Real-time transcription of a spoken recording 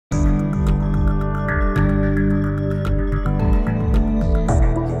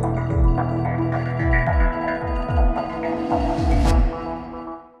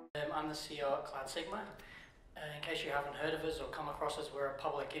the CEO at CloudSigma. In case you haven't heard of us or come across us, we're a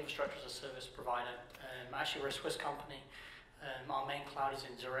public infrastructure as a service provider. Actually, we're a Swiss company. Our main cloud is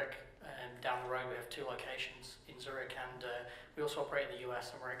in Zurich. Down the road, we have 2 locations in Zurich, and we also operate in the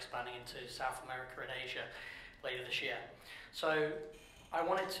US, and we're expanding into South America and Asia later this year. So I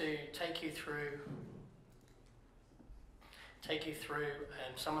wanted to take you through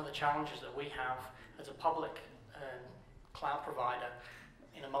some of the challenges that we have as a public cloud provider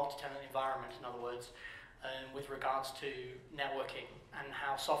in a multi-tenant environment, in other words, with regards to networking and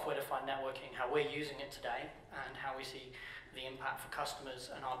how software-defined networking, how we're using it today, and how we see the impact for customers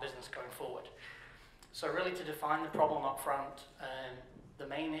and our business going forward. So really, to define the problem up front, the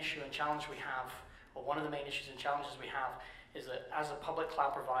main issue and challenge we have, or one of the main issues and challenges we have, is that as a public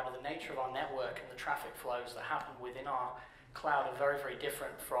cloud provider, the nature of our network and the traffic flows that happen within our cloud are very, very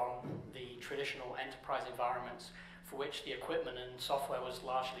different from the traditional enterprise environments for which the equipment and software was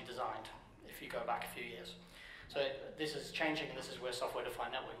largely designed, if you go back a few years. So this is changing, and this is where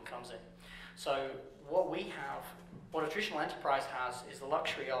software-defined networking comes in. So what a traditional enterprise has is the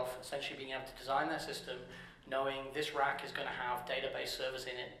luxury of essentially being able to design their system, knowing this rack is going to have database servers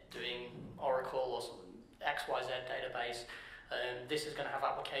in it doing Oracle or XYZ database. This is going to have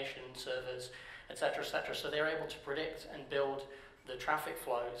application servers, etc., etc. So they're able to predict and build the traffic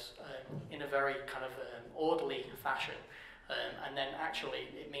flows in a very kind of orderly fashion. And then actually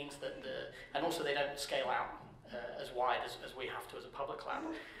it means that and also they don't scale out as wide as we have to as a public cloud.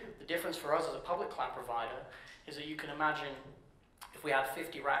 The difference for us as a public cloud provider is that you can imagine if we had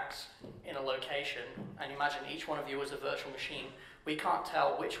 50 racks in a location, and imagine each one of you as a virtual machine, we can't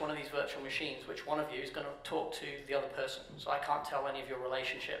tell which one of these virtual machines, which one of you is going to talk to the other person. So I can't tell any of your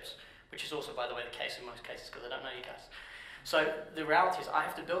relationships, which is also, by the way, the case in most cases because I don't know you guys. So the reality is I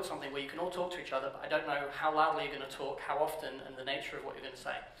have to build something where you can all talk to each other, but I don't know how loudly you're going to talk, how often, and the nature of what you're going to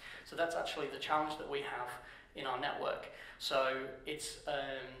say. So that's actually the challenge that we have in our network. So it's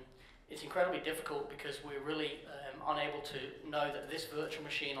incredibly difficult because we're really unable to know that this virtual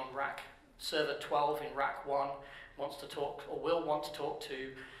machine on rack server 12 in rack 1 wants to talk or will want to talk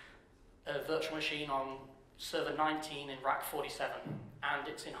to a virtual machine on server 19 in rack 47, and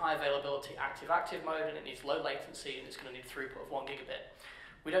it's in high availability active mode, and it needs low latency, and it's going to need throughput of 1 gigabit.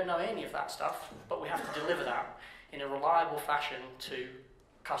 We don't know any of that stuff, but we have to deliver that in a reliable fashion to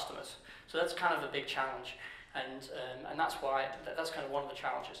customers. So that's kind of a big challenge, and that's why that's kind of one of the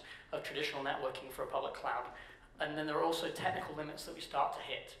challenges of traditional networking for a public cloud. And then there are also technical limits that we start to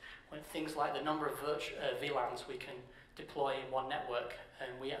hit when things like the number of VLANs we can deploy in one network,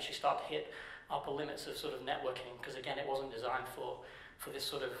 and we actually start to hit upper limits of sort of networking, because again, it wasn't designed for this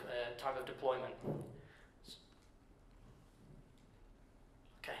sort of type of deployment.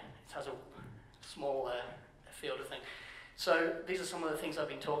 Okay, it has a small field of thing. So these are some of the things I've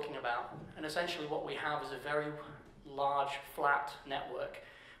been talking about, and essentially what we have is a very large, flat network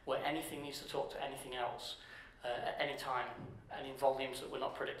where anything needs to talk to anything else at any time, and in volumes that were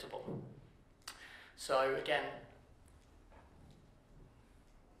not predictable. So again,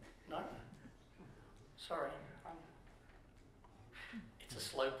 no? Sorry, it's a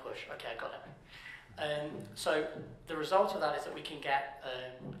slow push. Okay, I got it. So the result of that is that we can get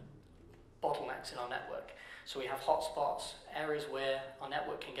bottlenecks in our network. So we have hotspots, areas where our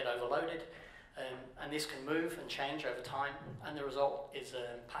network can get overloaded, and this can move and change over time, and the result is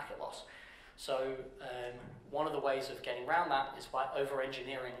packet loss. So one of the ways of getting around that is by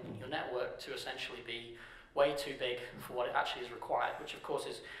over-engineering your network to essentially be way too big for what it actually is required, which of course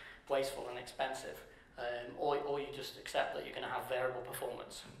is wasteful and expensive. Or you just accept that you're going to have variable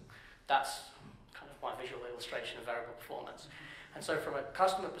performance. That's kind of my visual illustration of variable performance. And so from a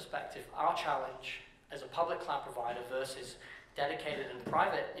customer perspective, our challenge as a public cloud provider versus dedicated and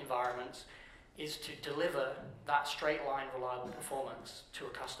private environments is to deliver that straight line reliable performance to a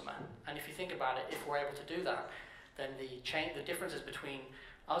customer. And if you think about it, if we're able to do that, then the differences between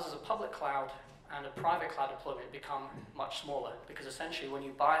us as a public cloud and a private cloud deployment become much smaller, because essentially when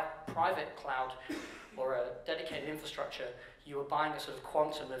you buy a private cloud or a dedicated infrastructure, you are buying a sort of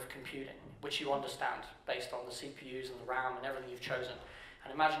quantum of computing, which you understand based on the CPUs and the RAM and everything you've chosen.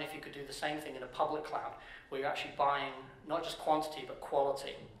 And imagine if you could do the same thing in a public cloud, where you're actually buying not just quantity, but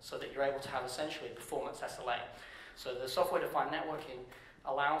quality, so that you're able to have essentially a performance SLA. So the software-defined networking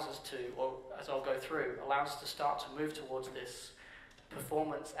allows us to, or as I'll go through, allows us to start to move towards this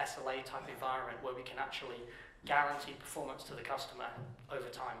performance SLA type environment where we can actually guarantee performance to the customer over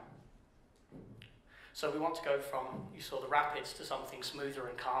time. So we want to go from, you saw the rapids, to something smoother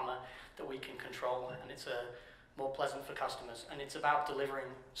and calmer that we can control, and it's more pleasant for customers, and it's about delivering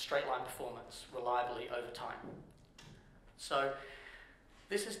straight line performance reliably over time. So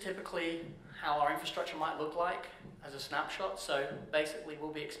This is typically how our infrastructure might look like as a snapshot. So basically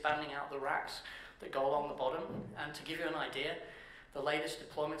we'll be expanding out the racks that go along the bottom. And to give you an idea, the latest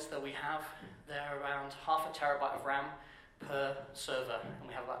deployments that we have, they're around 0.5 terabyte of RAM per server, and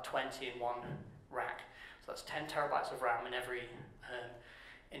we have about 20 in one rack. So that's 10 terabytes of RAM in every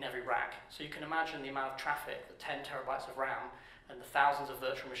rack. So you can imagine the amount of traffic that 10 terabytes of RAM and the thousands of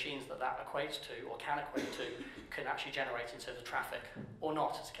virtual machines that that equates to, or can equate to, can actually generate in terms of traffic, or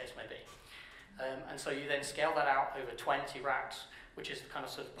not, as the case may be. And so you then scale that out over 20 racks, which is the kind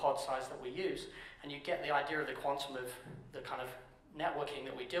of sort of pod size that we use, and you get the idea of the quantum of the kind of networking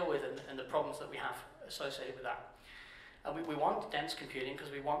that we deal with and the problems that we have associated with that. And we want dense computing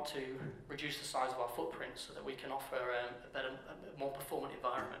because we want to reduce the size of our footprint so that we can offer a better, a more performant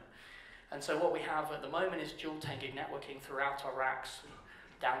environment. And so what we have at the moment is dual 10 gig networking throughout our racks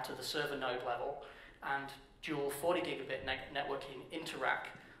down to the server node level, and dual 40 gigabit networking inter-rack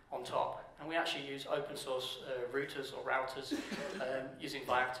on top. And we actually use open source routers or routers using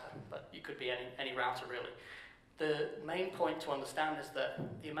Viata, but it could be any router really. The main point to understand is that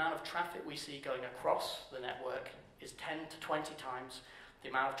the amount of traffic we see going across the network is 10 to 20 times the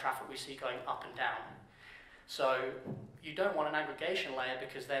amount of traffic we see going up and down. So you don't want an aggregation layer,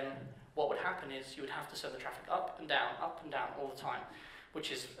 because then what would happen is you would have to send the traffic up and down all the time, which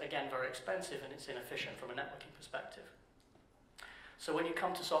is, again, very expensive and it's inefficient from a networking perspective. So when you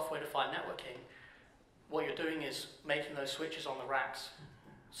come to software-defined networking, what you're doing is making those switches on the racks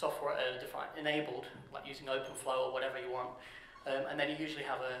software enabled, like using OpenFlow or whatever you want, and then you usually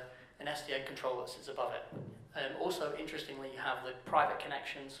have an SDN controller that sits above it. Also, interestingly, you have the private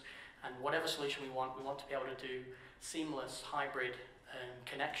connections, and whatever solution we want to be able to do seamless hybrid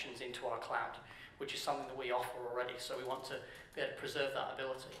connections into our cloud, which is something that we offer already, so we want to be able to preserve that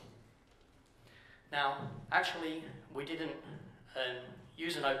ability. Now, actually, we didn't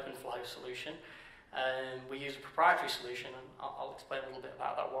use an OpenFlow solution. We use a proprietary solution, and I'll explain a little bit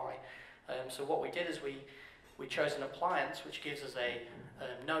about that why. So what we did is we chose an appliance which gives us a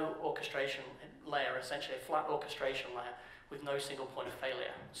no orchestration layer, essentially a flat orchestration layer with no single point of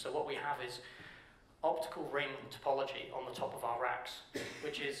failure. So what we have is optical ring topology on the top of our racks,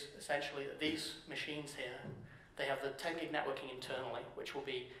 which is essentially that these machines here, they have the 10 gig networking internally, which will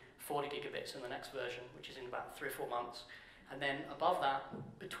be 40 gigabits in the next version, which is in about 3 or 4 months. And then above that,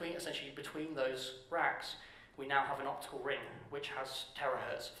 essentially between those racks, we now have an optical ring, which has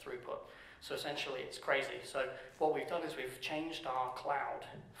terahertz of throughput. So essentially, it's crazy. So what we've done is we've changed our cloud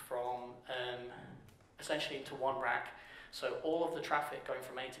from essentially into one rack. So all of the traffic going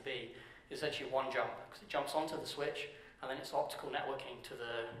from A to B is actually one jump, because it jumps onto the switch, and then it's optical networking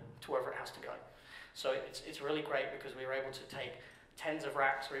to wherever it has to go. So it's really great, because we were able to take tens of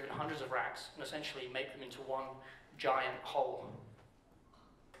racks or even hundreds of racks and essentially make them into one giant whole.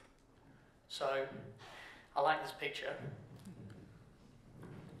 So I like this picture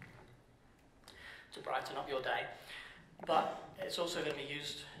to brighten up your day, but it's also going to be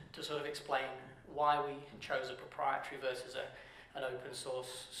used to sort of explain why we chose a proprietary versus an open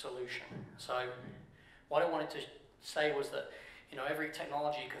source solution. So what I wanted to say was that, you know, every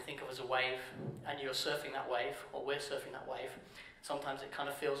technology you can think of as a wave, and you're surfing that wave, or we're surfing that wave. Sometimes it kind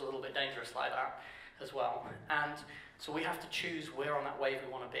of feels a little bit dangerous like that as well. And so we have to choose where on that wave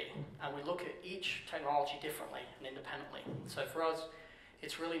we want to be. And we look at each technology differently and independently. So for us,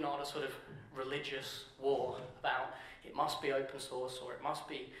 it's really not a sort of religious war about it must be open source or it must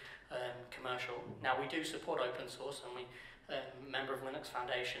be commercial. Now, we do support open source, and we member of Linux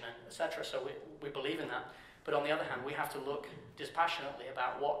Foundation, and etc. So we believe in that. But on the other hand, we have to look dispassionately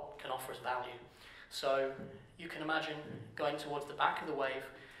about what can offer us value. So you can imagine going towards the back of the wave,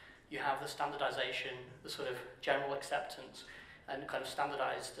 you have the standardization, the sort of general acceptance, and kind of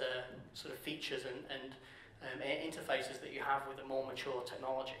standardized sort of features and interfaces that you have with a more mature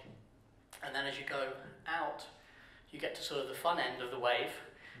technology. And then as you go out, you get to sort of the fun end of the wave,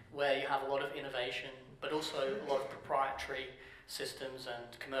 where you have a lot of innovation, but also a lot of proprietary systems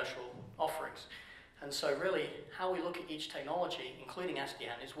and commercial offerings. And so really, how we look at each technology, including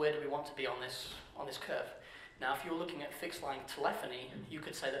SDN, is where do we want to be on this curve. Now, if you're looking at fixed line telephony, you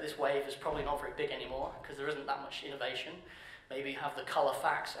could say that this wave is probably not very big anymore, because there isn't that much innovation. Maybe you have the color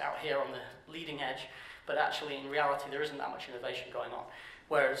fax out here on the leading edge, but actually in reality there isn't that much innovation going on.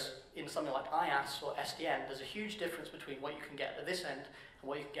 Whereas in something like IaaS or SDN, there's a huge difference between what you can get at this end and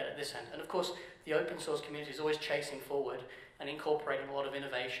what you can get at this end. And of course, the open source community is always chasing forward and incorporating a lot of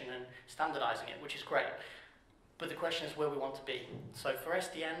innovation and standardizing it, which is great. But the question is where we want to be. So for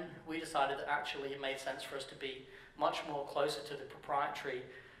SDN, we decided that actually it made sense for us to be much more closer to the proprietary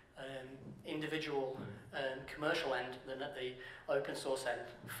individual commercial end than at the open source end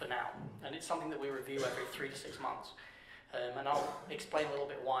for now. And it's something that we review every 3 to 6 months. And I'll explain a little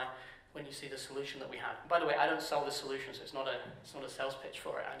bit why when you see the solution that we have. By the way, I don't sell this solution, so it's not a sales pitch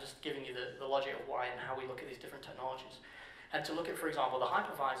for it. I'm just giving you the logic of why and how we look at these different technologies. And to look at, for example, the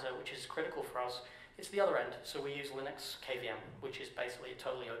hypervisor, which is critical for us, it's the other end. So we use Linux KVM, which is basically a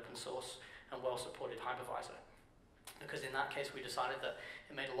totally open source and well-supported hypervisor. Because in that case, we decided that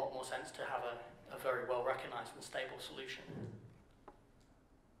it made a lot more sense to have a very well-recognized and stable solution.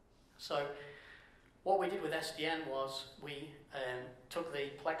 So what we did with SDN was we took the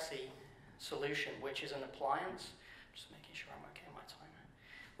Plexi solution, which is an appliance, just making sure I'm okay on my time,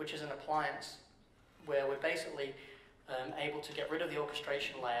 which is an appliance where we're basically able to get rid of the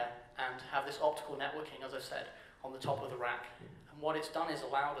orchestration layer and have this optical networking, as I said, on the top of the rack. And what it's done is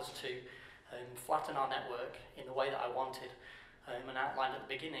allowed us to flatten our network in the way that I wanted and outlined at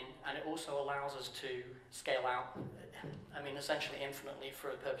the beginning, and it also allows us to scale out, I mean, essentially infinitely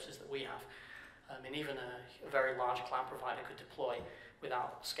for the purposes that we have. And even a very large cloud provider could deploy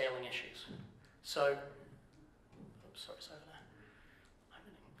without scaling issues. So, oops, sorry, it's over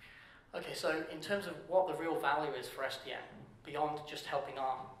there. Okay, so in terms of what the real value is for SDN, beyond just helping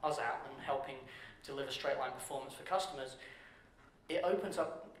us out and helping deliver straight line performance for customers, it opens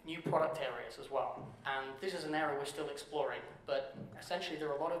up new product areas as well. And this is an area we're still exploring, but essentially there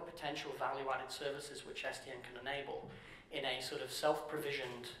are a lot of potential value-added services which SDN can enable in a sort of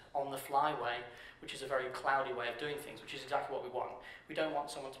self-provisioned, on-the-fly way, which is a very cloudy way of doing things, which is exactly what we want. We don't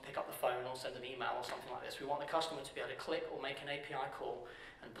want someone to pick up the phone or send an email or something like this. We want the customer to be able to click or make an API call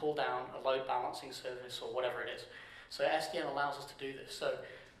and pull down a load balancing service or whatever it is. So SDN allows us to do this. So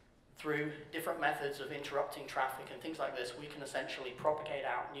through different methods of interrupting traffic and things like this, we can essentially propagate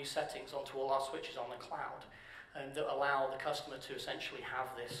out new settings onto all our switches on the cloud that allow the customer to essentially have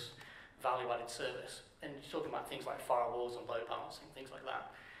this value-added service. And you're talking about things like firewalls and load balancing, things like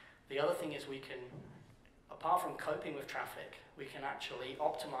that. The other thing is we can, apart from coping with traffic, we can actually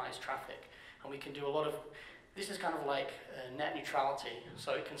optimize traffic. And we can do a lot of, this is kind of like net neutrality,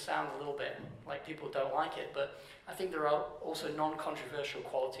 so it can sound a little bit like people don't like it, but I think there are also non-controversial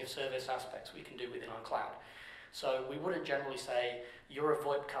quality of service aspects we can do within our cloud. So we wouldn't generally say, you're a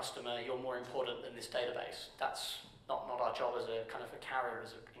VoIP customer, you're more important than this database. That's not our job as a kind of a carrier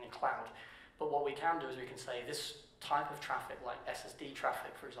in a cloud. But what we can do is we can say this type of traffic, like SSD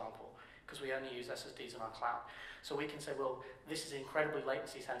traffic, for example, because we only use SSDs in our cloud. So we can say, well, this is incredibly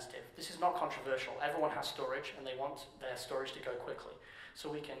latency sensitive. This is not controversial. Everyone has storage and they want their storage to go quickly.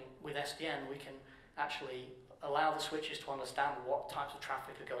 So we can, with SDN, we can actually allow the switches to understand what types of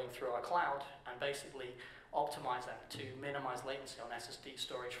traffic are going through our cloud and basically optimize them to minimize latency on SSD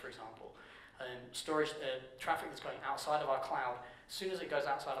storage, for example. Storage traffic that's going outside of our cloud, as soon as it goes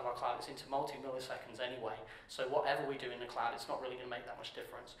outside of our cloud, it's into multi-milliseconds anyway. So whatever we do in the cloud, it's not really going to make that much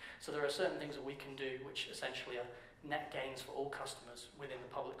difference. So there are certain things that we can do which essentially are net gains for all customers within the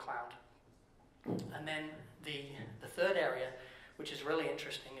public cloud. And then the third area, which is really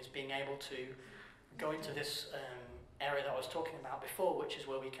interesting, is being able to go into this area that I was talking about before, which is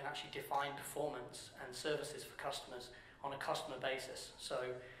where we can actually define performance and services for customers on a customer basis. So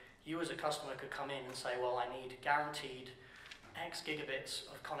you as a customer could come in and say, well, I need guaranteed X gigabits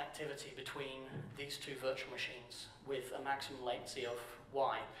of connectivity between these two virtual machines with a maximum latency of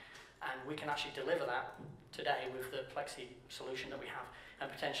Y. And we can actually deliver that today with the Plexi solution that we have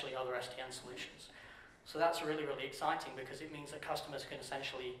and potentially other SDN solutions. So that's really, really exciting because it means that customers can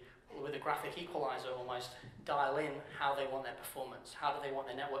essentially, with a graphic equalizer almost, dial in how they want their performance, how do they want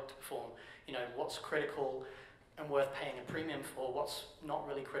their network to perform, you know, what's critical and worth paying a premium for, what's not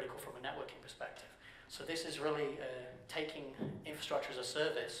really critical from a networking perspective. So this is really taking infrastructure as a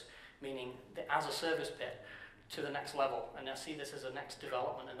service, meaning the as a service bit, to the next level. And I see this as a next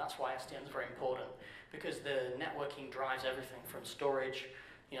development, and that's why SDN is very important, because the networking drives everything from storage,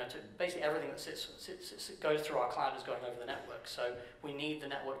 you know, to basically everything that goes through our cloud is going over the network. So we need the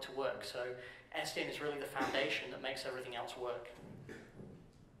network to work. So SDN is really the foundation that makes everything else work.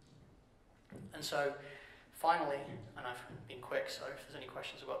 And so finally, and I've been quick, so if there's any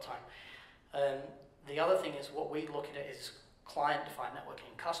questions, we've got time. The other thing is what we look at it is client-defined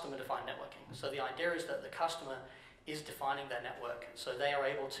networking, customer-defined networking. So the idea is that the customer is defining their network, so they are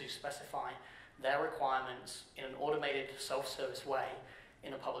able to specify their requirements in an automated self-service way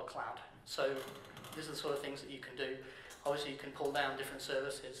in a public cloud. So these are the sort of things that you can do. Obviously, you can pull down different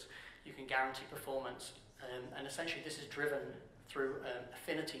services, you can guarantee performance, and essentially this is driven through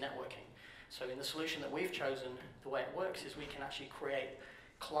affinity networking. So in the solution that we've chosen, the way it works is we can actually create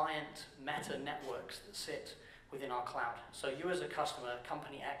client meta networks that sit within our cloud. So you as a customer,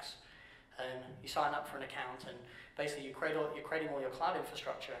 company X, You sign up for an account, and basically you're creating all your cloud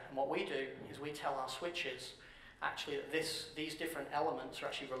infrastructure. And what we do is we tell our switches actually that these different elements are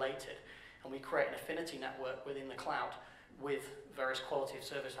actually related, and we create an affinity network within the cloud with various quality of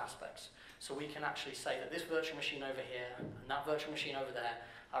service aspects. So we can actually say that this virtual machine over here and that virtual machine over there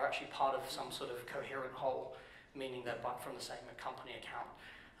are actually part of some sort of coherent whole, meaning they're from the same company account.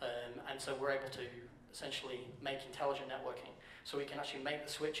 And so we're able to essentially make intelligent networking. So we can actually make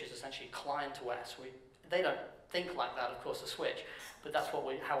the switches essentially client OS. They don't think like that, of course, the switch, but that's how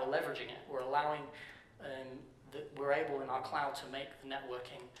we're leveraging it. We're allowing, we're able in our cloud to make the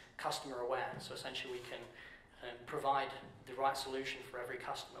networking customer aware. So essentially we can provide the right solution for every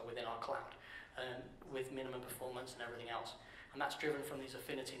customer within our cloud with minimum performance and everything else. And that's driven from these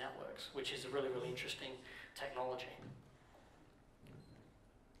affinity networks, which is a really, really interesting technology.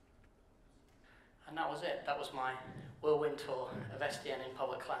 And that was it. That was my whirlwind tour of SDN in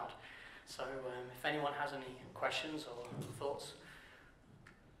public cloud. So if anyone has any questions or thoughts.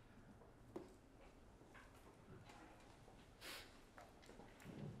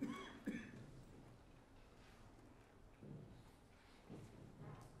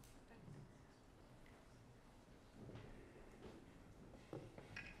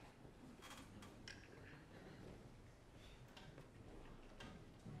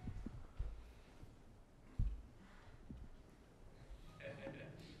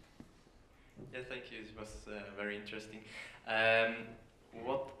 Yeah, thank you. It was very interesting.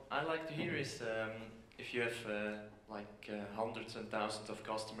 What I like to hear is if you have hundreds and thousands of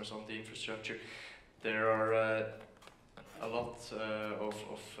customers on the infrastructure, there are a lot of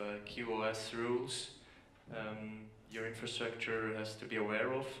QoS rules your infrastructure has to be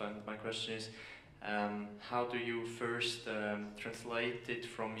aware of. And my question is, how do you first translate it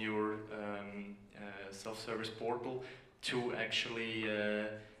from your self-service portal to actually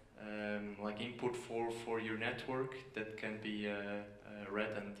like input for your network that can be read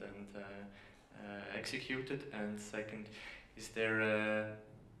and executed? And second, is there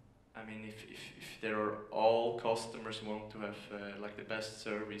I mean, if there are all customers want to have like the best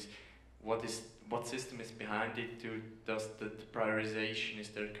service, what system is behind it? Does the prioritization, is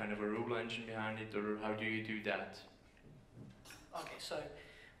there kind of a rule engine behind it, or how do you do that? Okay, so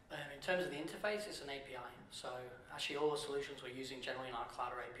in terms of the interface, it's an API. So actually all the solutions we're using generally in our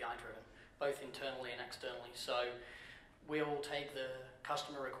cloud are API driven, both internally and externally. So we'll take the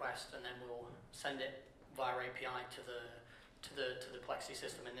customer request and then we'll send it via API to the Plexi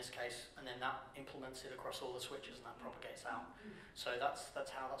system in this case, and then that implements it across all the switches and that propagates out. So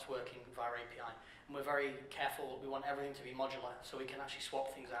that's how that's working via API. And we're very careful, we want everything to be modular, so we can actually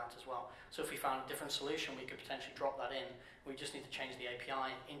swap things out as well. So if we found a different solution, we could potentially drop that in. We just need to change the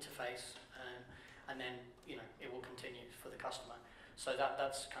API interface, and then it will continue for the customer. So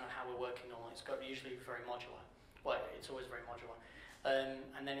that's kind of how we're working on it. It's usually very modular. Well, it's always very modular.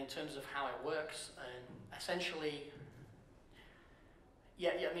 And then in terms of how it works, essentially,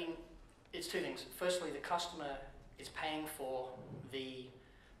 I mean, it's two things. Firstly, the customer is paying for the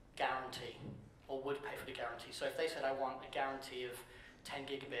guarantee, or would pay for the guarantee. So if they said, I want a guarantee of 10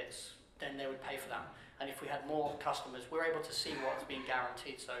 gigabits, then they would pay for that. And if we had more customers, we're able to see what's being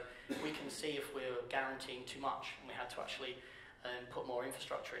guaranteed. So we can see if we're guaranteeing too much, and we had to actually put more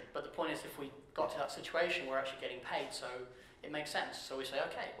infrastructure in. But the point is, if we got to that situation, we're actually getting paid, so it makes sense. So we say,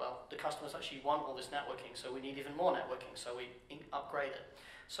 okay, well, the customers actually want all this networking, so we need even more networking, so we upgrade it.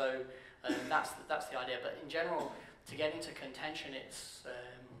 So that's the idea. But in general, to get into contention,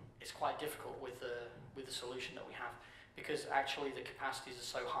 it's quite difficult with the solution that we have, because actually the capacities are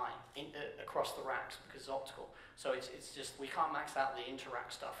so high across the racks because it's optical. So it's just, we can't max out the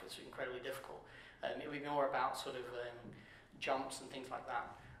inter-rack stuff. It's incredibly difficult. It would be more about sort of jumps and things like that,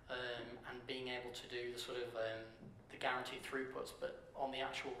 and being able to do the sort of the guaranteed throughputs, but on the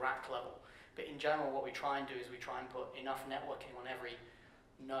actual rack level. But in general, what we try and do is we try and put enough networking on every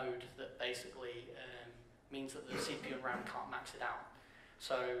node that basically means that the CPU and RAM can't max it out.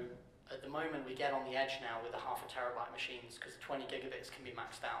 So at the moment, we get on the edge now with the 0.5 terabyte machines, because 20 gigabits can be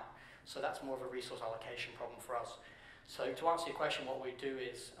maxed out. So that's more of a resource allocation problem for us. So to answer your question, what we do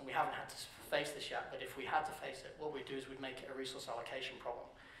is, and we haven't had to face this yet, but if we had to face it, what we do is we'd make it a resource allocation problem.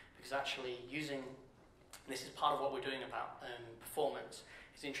 Because actually using, this is part of what we're doing about performance,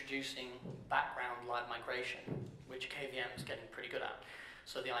 is introducing background live migration, which KVM is getting pretty good at.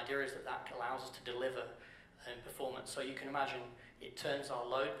 So the idea is that allows us to deliver performance. So you can imagine it turns our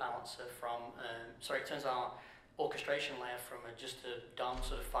load balancer from, it turns our orchestration layer from just a dumb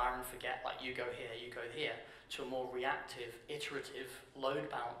sort of fire and forget, like you go here, to a more reactive, iterative load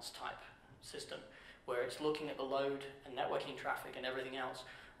balance type system, where it's looking at the load and networking traffic and everything else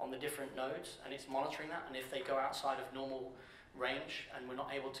on the different nodes, and it's monitoring that, and if they go outside of normal range and we're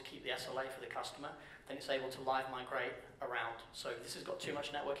not able to keep the SLA for the customer, then it's able to live migrate around. So this has got too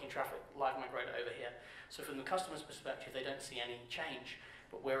much networking traffic, live migrate it over here. So from the customer's perspective, they don't see any change,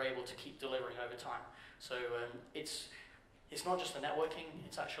 but we're able to keep delivering over time. So it's not just the networking,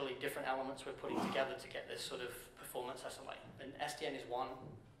 it's actually different elements we're putting together to get this sort of performance SLA. And SDN is one,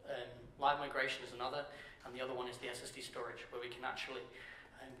 live migration is another, and the other one is the SSD storage, where we can actually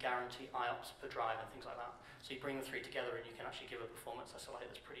guarantee IOPS per drive and things like that. So you bring the three together and you can actually give a performance SLA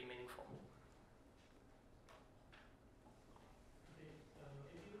that's pretty meaningful. Okay,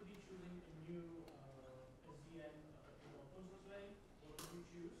 if you would be choosing a new SDN in open source way, what would you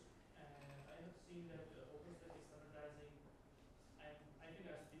choose? And I have seen that OpenStack is standardizing, I think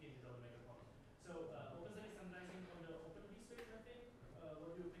I'm speaking without the microphone. So OpenStack is standardizing on the open vSphere traffic.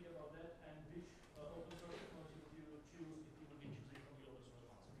 What do you think about that? And which open source technology would you choose if you would be choosing from the open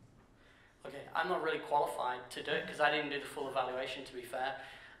source ones? Okay, I'm not really qualified to do it because I didn't do the full evaluation, to be fair.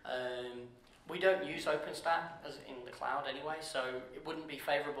 We don't use OpenStack as in the cloud anyway, so it wouldn't be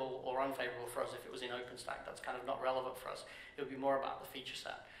favorable or unfavorable for us if it was in OpenStack. That's kind of not relevant for us. It would be more about the feature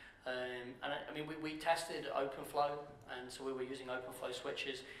set. And I mean, we tested OpenFlow, and so we were using OpenFlow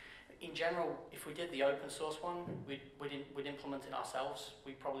switches. In general, if we did the open source one, we'd implement it ourselves.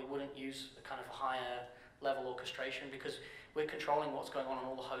 We probably wouldn't use a kind of higher level orchestration because we're controlling what's going on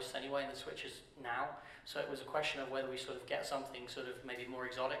all the hosts anyway and the switches now. So it was a question of whether we sort of get something sort of maybe more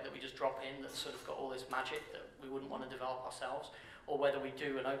exotic that we just drop in that's sort of got all this magic that we wouldn't want to develop ourselves, or whether we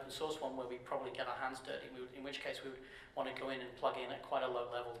do an open source one where we probably get our hands dirty, in which case we would want to go in and plug in at quite a low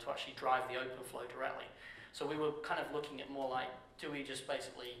level to actually drive the OpenFlow directly. So we were kind of looking at more like, do we just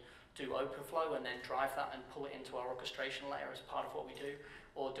basically do OpenFlow and then drive that and pull it into our orchestration layer as part of what we do,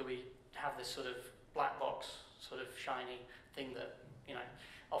 or do we have this sort of black box, sort of shiny thing that, you know,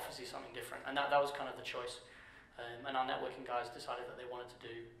 offers you something different? And that was kind of the choice. And our networking guys decided that they wanted to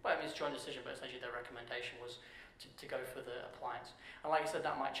do, well, I mean, it's a joint decision, but essentially their recommendation was to go for the appliance. And like I said,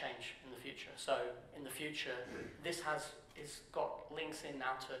 that might change in the future. So in the future, it's got links in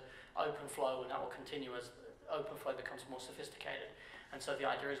now to OpenFlow, and that will continue as OpenFlow becomes more sophisticated. And so the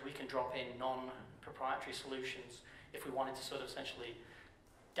idea is we can drop in non-proprietary solutions if we wanted to sort of essentially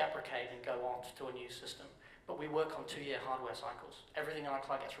deprecate and go on to a new system. But we work on 2-year hardware cycles. Everything in our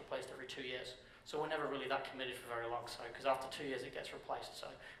cloud gets replaced every 2 years. So we're never really that committed for very long, so because after 2 years it gets replaced, so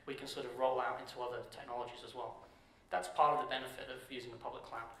we can sort of roll out into other technologies as well. That's part of the benefit of using a public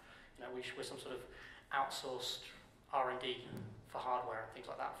cloud. You know, we're some sort of outsourced R&D for hardware and things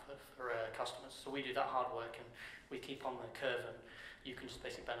like that for customers. So we do that hard work and we keep on the curve, and you can just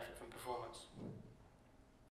basically benefit from performance.